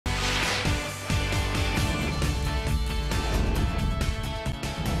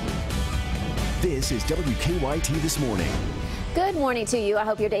This is WKYT This Morning. Good morning to you. I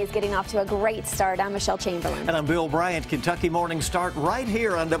hope your day is getting off to a great start. I'm Michelle Chamberlain. And I'm Bill Bryant. Kentucky Morning start right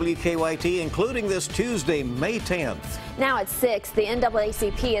here on WKYT, including this Tuesday, May 10th. Now at 6, the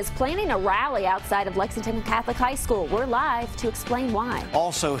NAACP is planning a rally outside of Lexington Catholic High School. We're live to explain why.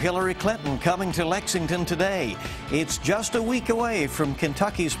 Also, Hillary Clinton coming to Lexington today. It's just a week away from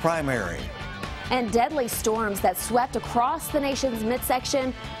Kentucky's primary. And deadly storms that swept across the nation's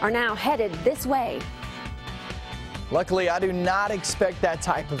midsection are now headed this way. Luckily, I do not expect that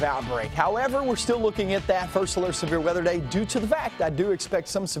type of outbreak. However, we're still looking at that first alert severe weather day due to the fact I do expect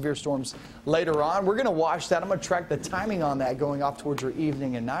some severe storms later on. We're going to watch that. I'm going to track the timing on that going off towards your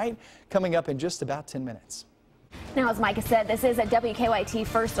evening and night, coming up in just about 10 minutes. Now, as Micah said, this is a WKYT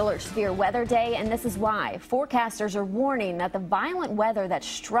First Alert Severe Weather Day, and this is why. Forecasters are warning that the violent weather that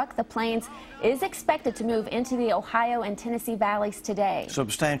struck the plains is expected to move into the Ohio and Tennessee valleys today.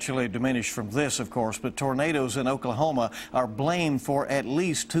 Substantially diminished from this, of course, but tornadoes in Oklahoma are blamed for at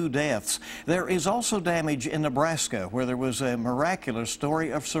least 2 deaths. There is also damage in Nebraska, where there was a miraculous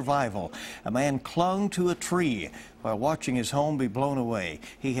story of survival. A man clung to a tree while watching his home be blown away.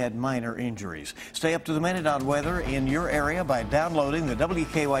 He had minor injuries. Stay up to the minute on weather in your area by downloading the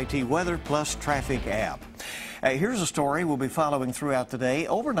WKYT Weather Plus Traffic app. Here's a story we'll be following throughout the day.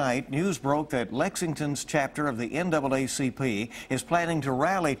 Overnight, news broke that Lexington's chapter of the NAACP is planning to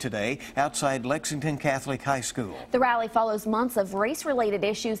rally today outside Lexington Catholic High School. The rally follows months of race-related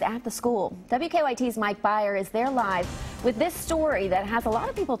issues at the school. WKYT's Mike Byer is there live with this story that has a lot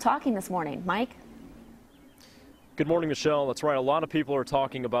of people talking this morning. Mike? Good morning, Michelle. That's right. A lot of people are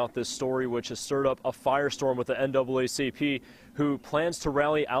talking about this story, which has stirred up a firestorm with the NAACP, who plans to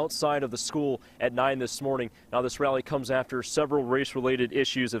rally outside of the school at 9 this morning. Now, this rally comes after several race-related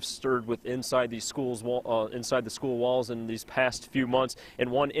issues have stirred with inside the school walls in these past few months. In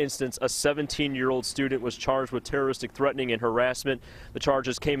one instance, a 17-year-old student was charged with terroristic threatening and harassment. The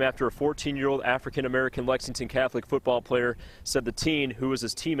charges came after a 14-year-old African-American Lexington Catholic football player said the teen, who was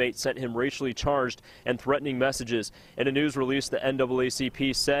his teammate, sent him racially charged and threatening messages. In a news release, the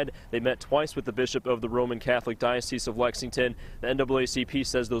NAACP said they met twice with the Bishop of the Roman Catholic Diocese of Lexington. The NAACP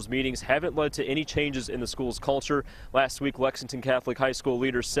says those meetings haven't led to any changes in the school's culture. Last week, Lexington Catholic High School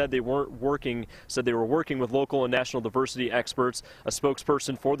leaders said they were working with local and national diversity experts. A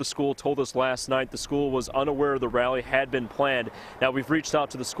spokesperson for the school told us last night the school was unaware the rally had been planned. Now, we've reached out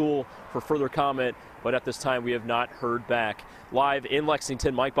to the school for further comment, but at this time we have not heard back. Live in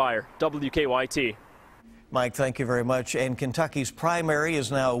Lexington, Mike Byer, WKYT. Mike, thank you very much. And Kentucky's primary is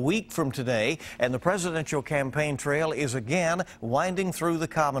now a week from today, and the presidential campaign trail is again winding through the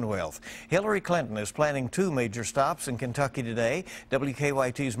Commonwealth. Hillary Clinton is planning 2 major stops in Kentucky today.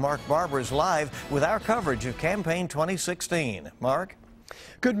 WKYT's Mark Barber is live with our coverage of Campaign 2016. Mark?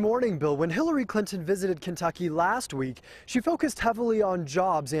 Good morning, Bill. When Hillary Clinton visited Kentucky last week, she focused heavily on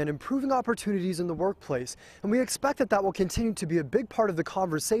jobs and improving opportunities in the workplace. And we expect that will continue to be a big part of the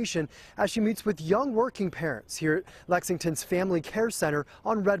conversation as she meets with young working parents here at Lexington's Family Care Center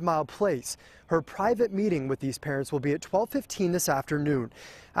on Red Mile Place. Her private meeting with these parents will be at 12:15 this afternoon.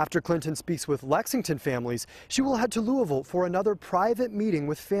 After Clinton speaks with Lexington families, she will head to Louisville for another private meeting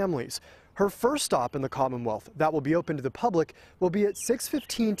with families. Her first stop in the Commonwealth that will be open to the public will be at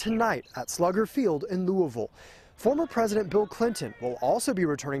 6:15 tonight at Slugger Field in Louisville. Former President Bill Clinton will also be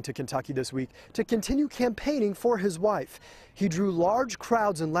returning to Kentucky this week to continue campaigning for his wife. He drew large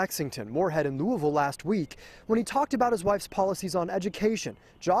crowds in Lexington, Moorhead, and Louisville last week when he talked about his wife's policies on education,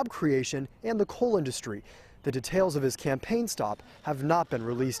 job creation, and the coal industry. The details of his campaign stop have not been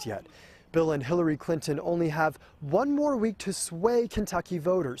released yet. Bill and Hillary Clinton only have 1 more week to sway Kentucky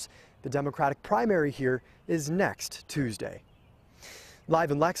voters. The Democratic primary here is next Tuesday.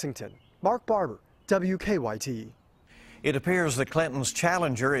 Live in Lexington, Mark Barber, WKYT. It appears that Clinton's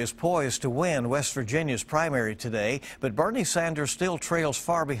challenger is poised to win West Virginia's primary today, but Bernie Sanders still trails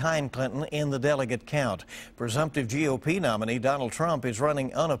far behind Clinton in the delegate count. Presumptive GOP nominee Donald Trump is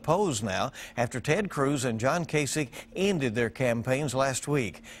running unopposed now after Ted Cruz and John Kasich ended their campaigns last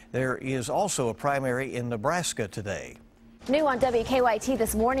week. There is also a primary in Nebraska today. New on WKYT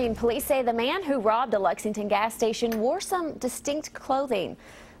this morning, police say the man who robbed a Lexington gas station wore some distinct clothing.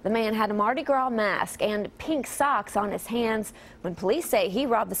 The man had a Mardi Gras mask and pink socks on his hands when police say he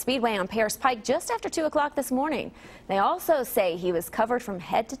robbed the Speedway on Paris Pike just after 2 o'clock this morning. They also say he was covered from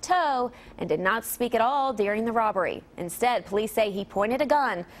head to toe and did not speak at all during the robbery. Instead, police say he pointed a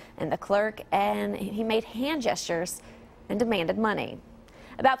gun and the clerk and he made hand gestures and demanded money.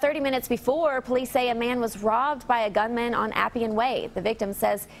 About 30 minutes before, police say a man was robbed by a gunman on Appian Way. The victim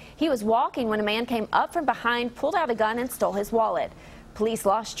says he was walking when a man came up from behind, pulled out a gun, and stole his wallet. Police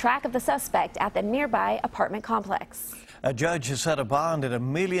lost track of the suspect at the nearby apartment complex. A judge has set a bond at $1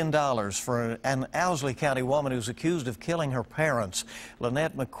 million for an Owsley County woman who's accused of killing her parents.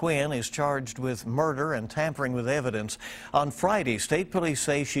 Lynette McQuinn is charged with murder and tampering with evidence. On Friday, state police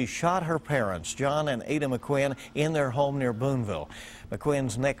say she shot her parents, John and Ada McQuinn, in their home near Boonville.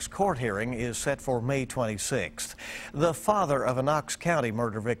 McQuinn's next court hearing is set for May 26th. The father of a Knox County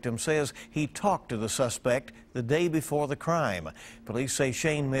murder victim says he talked to the suspect the day before the crime. Police say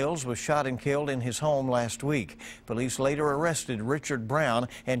Shane Mills was shot and killed in his home last week. Police later arrested Richard Brown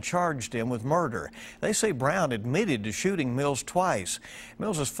and charged him with murder. They say Brown admitted to shooting Mills twice.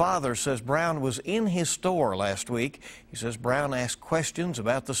 Mills's father says Brown was in his store last week. He says Brown asked questions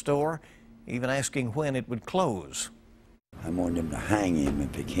about the store, even asking when it would close. I want them to hang him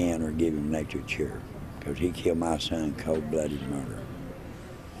if they can, or give him an electric chair, because he killed my son cold-blooded murder.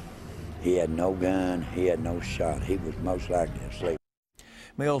 He had no gun, he had no shot. He was most likely asleep.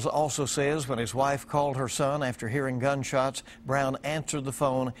 Mills also says when his wife called her son after hearing gunshots, Brown answered the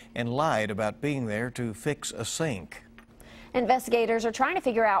phone and lied about being there to fix a sink. Investigators are trying to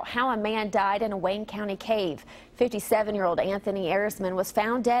figure out how a man died in a Wayne County cave. 57-year-old Anthony Arisman was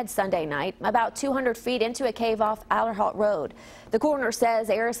found dead Sunday night, about 200 feet into a cave off Allerhalt Road. The coroner says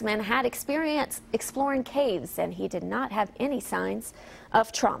Arisman had experience exploring caves and he did not have any signs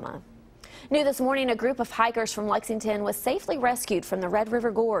of trauma. New this morning, a group of hikers from Lexington was safely rescued from the Red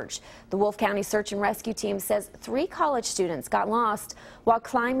River Gorge. The Wolfe County Search and Rescue Team says 3 college students got lost while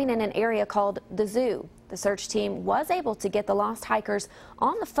climbing in an area called the Zoo. The search team was able to get the lost hikers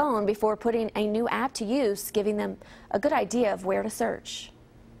on the phone before putting a new app to use, giving them a good idea of where to search.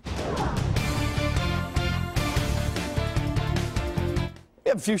 We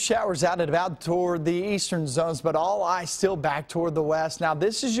have a few showers out and about toward the eastern zones, but all eyes still back toward the west. Now,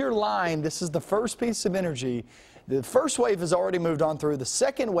 this is your line. This is the first piece of energy. The first wave has already moved on through. The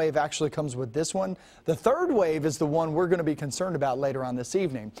second wave actually comes with this one. The third wave is the one we're going to be concerned about later on this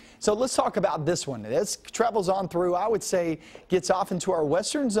evening. So let's talk about this one. This travels on through, I would say, gets off into our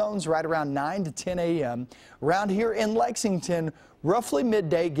western zones right around 9 to 10 a.m. Around here in Lexington, roughly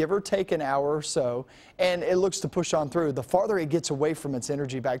midday, give or take an hour or so, and it looks to push on through. The farther it gets away from its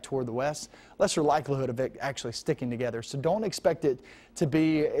energy back toward the west, lesser likelihood of it actually sticking together. So don't expect it to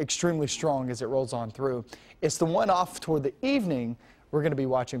be extremely strong as it rolls on through. It's the one off toward the evening we're going to be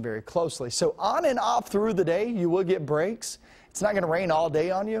watching very closely. So on and off through the day, you will get breaks. It's not going to rain all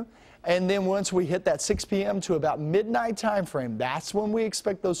day on you. And then once we hit that 6 p.m. to about midnight time frame, that's when we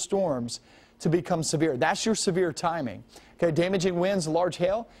expect those storms to become severe. That's your severe timing. Okay, damaging winds, large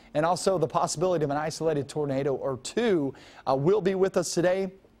hail, and also the possibility of an isolated tornado or two will be with us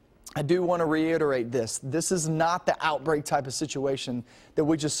today. I do want to reiterate this. This is not the outbreak type of situation that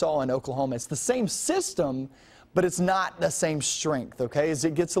we just saw in Oklahoma. It's the same system, but it's not the same strength, okay? As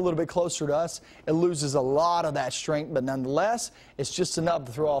it gets a little bit closer to us, it loses a lot of that strength, but nonetheless, it's just enough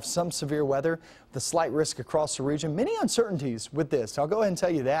to throw off some severe weather, the slight risk across the region. Many uncertainties with this. I'll go ahead and tell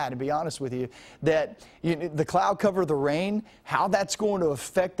you that and be honest with you, that the cloud cover, the rain, how that's going to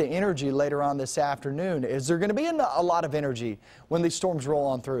affect the energy later on this afternoon. Is there going to be a lot of energy when these storms roll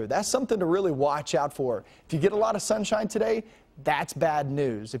on through? That's something to really watch out for. If you get a lot of sunshine today, that's bad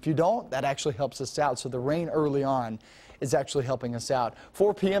news. If you don't, that actually helps us out. So the rain early on is actually helping us out.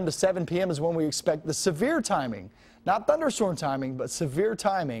 4 p.m. to 7 p.m. is when we expect the severe timing, not thunderstorm timing, but severe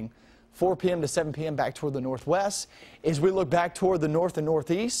timing. 4 p.m. to 7 p.m. back toward the northwest. As we look back toward the north and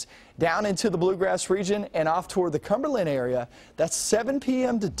northeast, down into the bluegrass region and off toward the Cumberland area, that's 7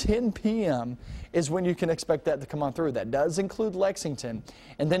 p.m. to 10 p.m. is when you can expect that to come on through. That does include Lexington.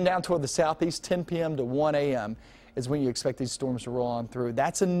 And then down toward the southeast, 10 p.m. to 1 a.m. is when you expect these storms to roll on through.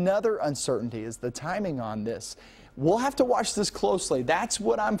 That's another uncertainty, is the timing on this. We'll have to watch this closely. That's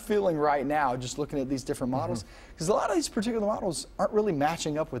what I'm feeling right now, just looking at these different models, because a lot of these particular models aren't really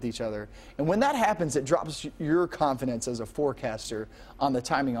matching up with each other. And when that happens, it drops your confidence as a forecaster on the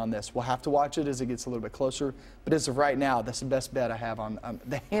timing on this. We'll have to watch it as it gets a little bit closer, but as of right now, that's the best bet I have on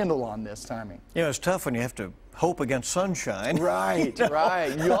the handle on this timing. You know, it's tough when you have to hope against sunshine. Right, you know?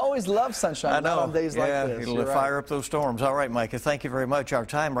 Right. You always love sunshine. I know. Not on days like this. It'll fire up those storms. All right, Micah, thank you very much. Our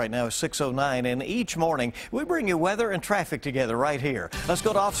time right now is 6:09, and each morning we bring you weather and traffic together right here. Let's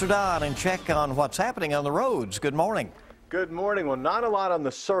go to Officer Don and check on what's happening on the roads. Good morning. Good morning. Well, not a lot on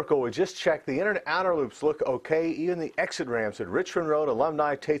the circle. We just checked. The inner and outer loops look okay. Even the exit ramps at Richmond Road,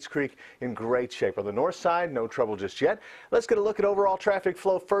 Alumni, Tates Creek in great shape. On the north side, no trouble just yet. Let's get a look at overall traffic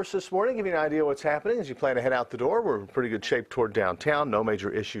flow first this morning. Give you an idea what's happening as you plan to head out the door. We're in pretty good shape toward downtown. No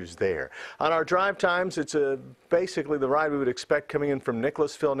major issues there. On our drive times, it's basically the ride we would expect coming in from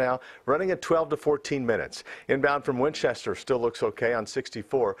Nicholasville now, running at 12 to 14 minutes. Inbound from Winchester still looks okay on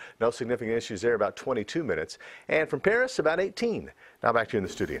 64. No significant issues there, about 22 minutes. And from Paris, about 18. Now back to you in the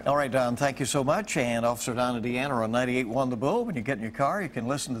studio. All right, Don, thank you so much. And Officer Don and Deanna are on 98.1 The Bull. When you get in your car, you can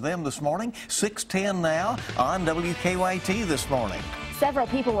listen to them this morning. 6:10 now on WKYT this morning. Several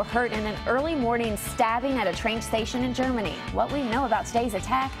people were hurt in an early morning stabbing at a train station in Germany. What we know about today's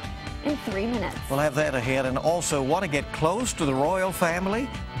attack in 3 minutes. We'll have that ahead. And also, want to get close to the royal family?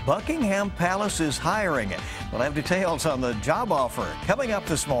 Buckingham Palace is hiring. We'll have details on the job offer coming up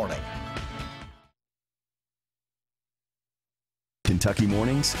this morning. Kentucky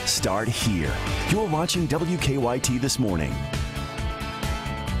mornings start here. You're watching WKYT This Morning.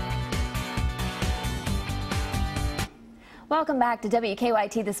 Welcome back to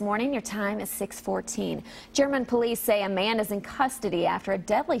WKYT This Morning. Your time is 6:14. German police say a man is in custody after a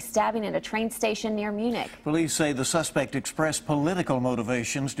deadly stabbing at a train station near Munich. Police say the suspect expressed political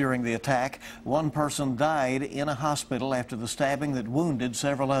motivations during the attack. One person died in a hospital after the stabbing that wounded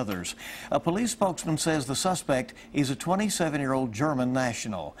several others. A police spokesman says the suspect is a 27-year-old German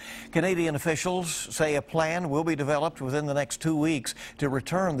national. Canadian officials say a plan will be developed within the next 2 weeks to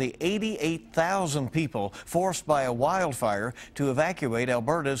return the 88,000 people forced by a wildfire to evacuate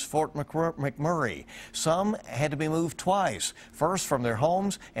Alberta's Fort McMurray. Some had to be moved twice, first from their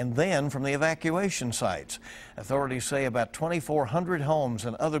homes and then from the evacuation sites. Authorities say about 2,400 homes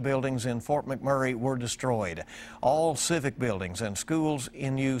and other buildings in Fort McMurray were destroyed. All civic buildings and schools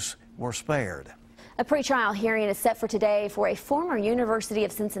in use were spared. A pretrial hearing is set for today for a former University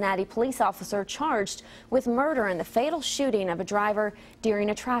of Cincinnati police officer charged with murder in the fatal shooting of a driver during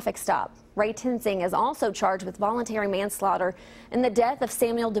a traffic stop. Ray Tensing is also charged with voluntary manslaughter in the death of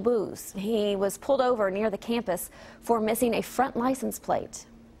Samuel DeBooz. He was pulled over near the campus for missing a front license plate.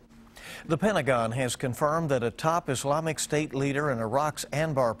 The Pentagon has confirmed that a top Islamic State leader in Iraq's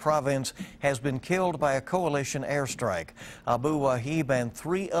Anbar province has been killed by a coalition airstrike. Abu Wahib and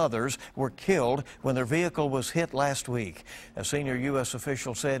 3 others were killed when their vehicle was hit last week. A senior U.S.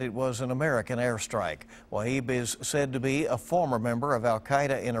 official said it was an American airstrike. Wahib is said to be a former member of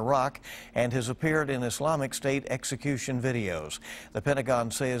al-Qaeda in Iraq and has appeared in Islamic State execution videos. The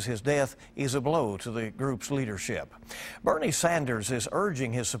Pentagon says his death is a blow to the group's leadership. Bernie Sanders is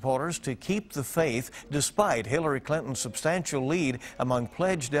urging his supporters to keep the faith despite Hillary Clinton's substantial lead among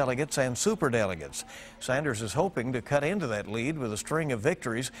pledged delegates and superdelegates. Sanders is hoping to cut into that lead with a string of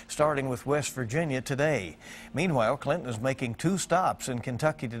victories, starting with West Virginia today. Meanwhile, Clinton is making 2 stops in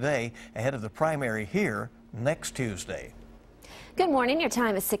Kentucky today ahead of the primary here next Tuesday. Good morning. Your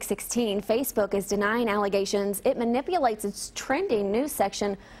time is 6:16. Facebook is denying allegations it manipulates its trending news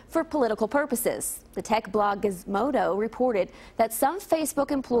section for political purposes. The tech blog Gizmodo reported that some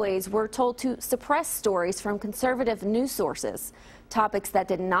Facebook employees were told to suppress stories from conservative news sources. Topics that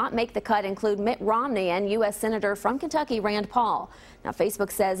did not make the cut include Mitt Romney and U.S. Senator from Kentucky Rand Paul. Now,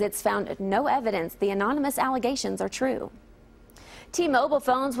 Facebook says it's found no evidence the anonymous allegations are true. T-Mobile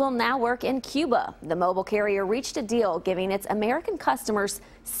phones will now work in Cuba. The mobile carrier reached a deal giving its American customers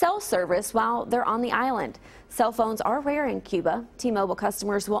cell service while they're on the island. Cell phones are rare in Cuba. T-Mobile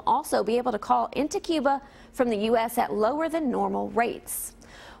customers will also be able to call into Cuba from the U.S. at lower than normal rates.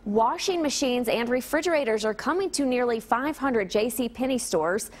 Washing machines and refrigerators are coming to nearly 500 JCPenney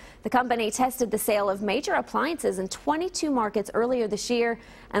stores. The company tested the sale of major appliances in 22 markets earlier this year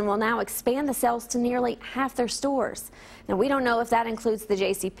and will now expand the sales to nearly half their stores. Now, we don't know if that includes the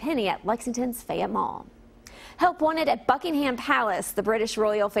JCPenney at Lexington's Fayette Mall. Help wanted at Buckingham Palace. The British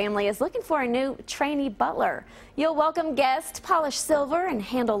royal family is looking for a new trainee butler. You'll welcome guests, polish silver, and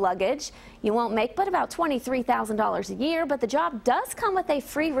handle luggage. You won't make but about $23,000 a year, but the job does come with a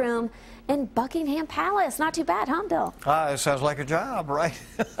free room in Buckingham Palace. Not too bad, huh, Bill? It sounds like a job, right?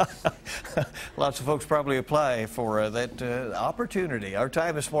 Lots of folks probably apply for that opportunity. Our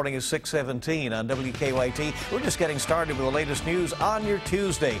time this morning is 6:17 on WKYT. We're just getting started with the latest news on your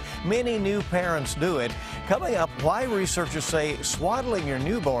Tuesday. Many new parents do it. Coming up, why researchers say swaddling your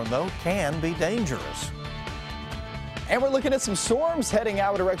newborn, though, can be dangerous. And we're looking at some storms heading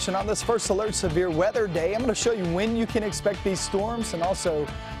our direction on this first alert severe weather day. I'm going to show you when you can expect these storms and also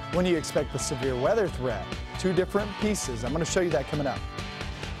when you expect the severe weather threat. 2 different pieces. I'm going to show you that coming up.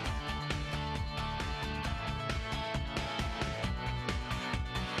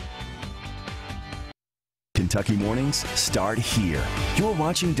 Kentucky mornings start here. You're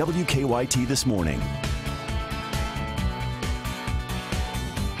watching WKYT This Morning.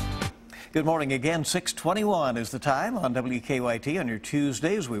 Good morning again. 6:21 is the time on WKYT. On your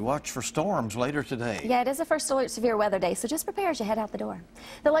Tuesdays, we watch for storms later today. Yeah, it is a first alert severe weather day, so just prepare as you head out the door.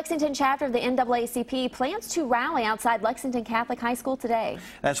 The Lexington chapter of the NAACP plans to rally outside Lexington Catholic High School today.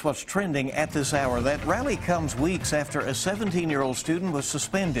 That's what's trending at this hour. That rally comes weeks after a 17-year-old student was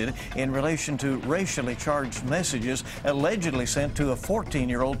suspended in relation to racially charged messages allegedly sent to a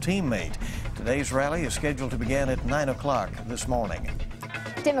 14-year-old teammate. Today's rally is scheduled to begin at 9 o'clock this morning.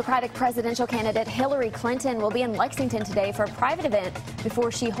 Democratic presidential candidate Hillary Clinton will be in Lexington today for a private event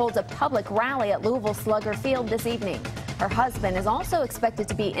before she holds a public rally at Louisville Slugger Field this evening. Her husband is also expected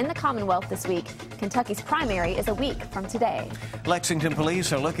to be in the Commonwealth this week. Kentucky's primary is a week from today. Lexington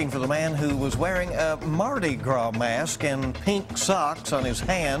police are looking for the man who was wearing a Mardi Gras mask and pink socks on his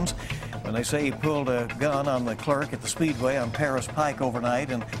hands when they say he pulled a gun on the clerk at the Speedway on Paris Pike overnight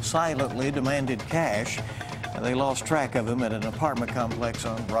and silently demanded cash. They lost track of him at an apartment complex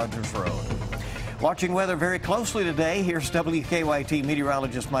on Rogers Road. Watching weather very closely today, here's WKYT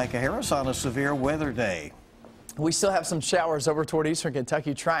meteorologist Micah Harris on a severe weather day. We still have some showers over toward eastern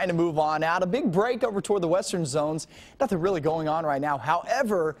Kentucky trying to move on out. A big break over toward the western zones. Nothing really going on right now.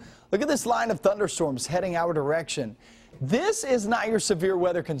 However, look at this line of thunderstorms heading our direction. This is not your severe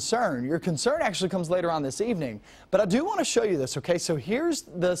weather concern. Your concern actually comes later on this evening. But I do want to show you this, okay? So here's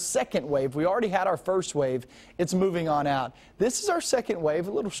the second wave. We already had our first wave. It's moving on out. This is our second wave,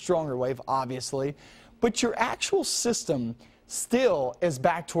 a little stronger wave, obviously. But your actual system still is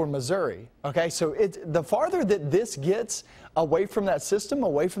back toward Missouri, okay? So the farther that this gets away from that system,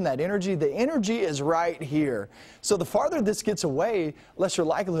 away from that energy, the energy is right here. So the farther this gets away, lesser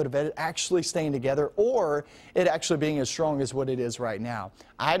likelihood of it actually staying together or it actually being as strong as what it is right now.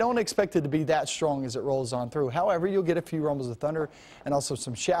 I don't expect it to be that strong as it rolls on through. However, you'll get a few rumbles of thunder and also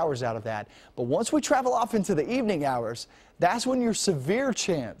some showers out of that. But once we travel off into the evening hours, that's when your severe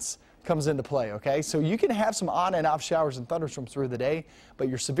chance comes into play, okay? So you can have some on and off showers and thunderstorms through the day, but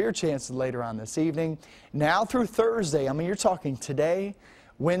your severe chances later on this evening. Now through Thursday, I mean, you're talking today,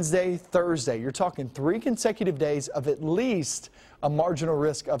 Wednesday, Thursday. You're talking 3 consecutive days of at least a marginal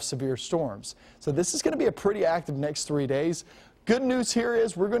risk of severe storms. So this is going to be a pretty active next 3 days. Good news here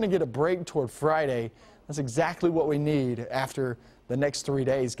is we're going to get a break toward Friday. That's exactly what we need after the next 3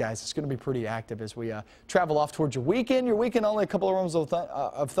 days, guys. It's going to be pretty active as we travel off towards your weekend. Your weekend, only a couple of rumbles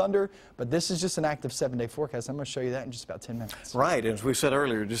of thunder, but this is just an active 7-day forecast. I'm going to show you that in just about 10 minutes. Right, as we said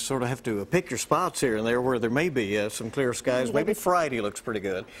earlier, just sort of have to pick your spots here and there where there may be some clear skies. Maybe Friday looks pretty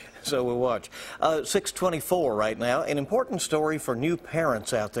good, so we'll watch. 6:24 right now. An important story for new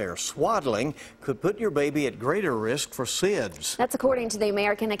parents out there. Swaddling could put your baby at greater risk for SIDS. That's according to the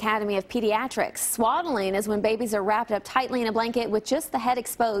American Academy of Pediatrics. Swaddling is when babies are wrapped up tightly in a blanket with just the head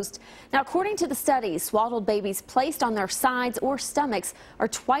exposed. Now, according to the studies, swaddled babies placed on their sides or stomachs are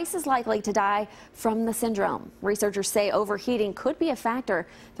twice as likely to die from the syndrome. Researchers say overheating could be a factor.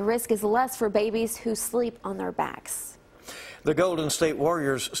 The risk is less for babies who sleep on their backs. The Golden State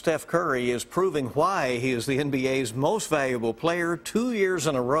Warriors' Steph Curry is proving why he is the NBA's most valuable player 2 years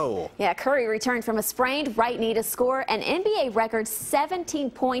in a row. Yeah, Curry returned from a sprained right knee to score an NBA record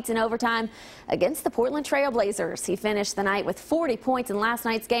 17 points in overtime against the Portland Trail Blazers. He finished the night with 40 points in last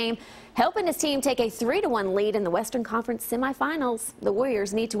night's game, helping his team take a 3-1 lead in the Western Conference semifinals. The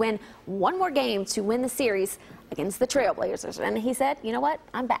Warriors need to win one more game to win the series against the Trailblazers. And he said, you know what,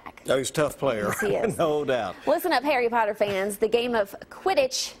 I'm back. Oh, he's a tough player. Yes, he is. No doubt. Listen up, Harry Potter fans. The game of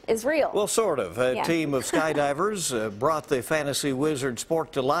Quidditch is real. Well, sort of. A team of skydivers brought the fantasy wizard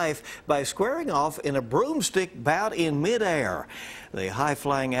sport to life by squaring off in a broomstick bout in midair. The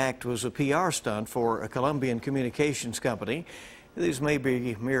high-flying act was a PR stunt for a Colombian communications company. These may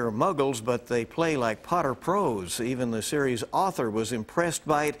be mere muggles, but they play like Potter pros. Even the series author was impressed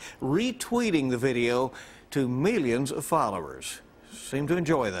by it, retweeting the video to millions of followers. Seem to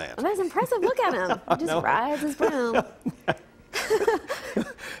enjoy that. Well, that's impressive. Look at him. He just rides his broom.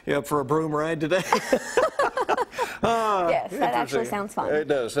 You up for a broom ride today? Yes, that actually sounds fun. It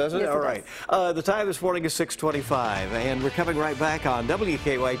does, doesn't it? Yes, All right. The time this morning is 6:25, and we're coming right back on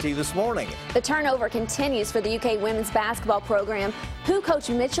WKYT This Morning. The turnover continues for the UK women's basketball program. Who Coach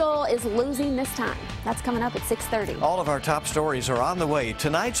Mitchell is losing this time? That's coming up at 6:30. All of our top stories are on the way.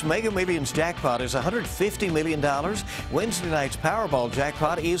 Tonight's Mega Millions jackpot is $150 million. Wednesday night's Powerball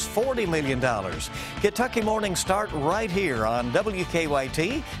jackpot is $40 million. Kentucky mornings start right here on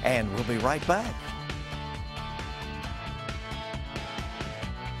WKYT, and we'll be right back.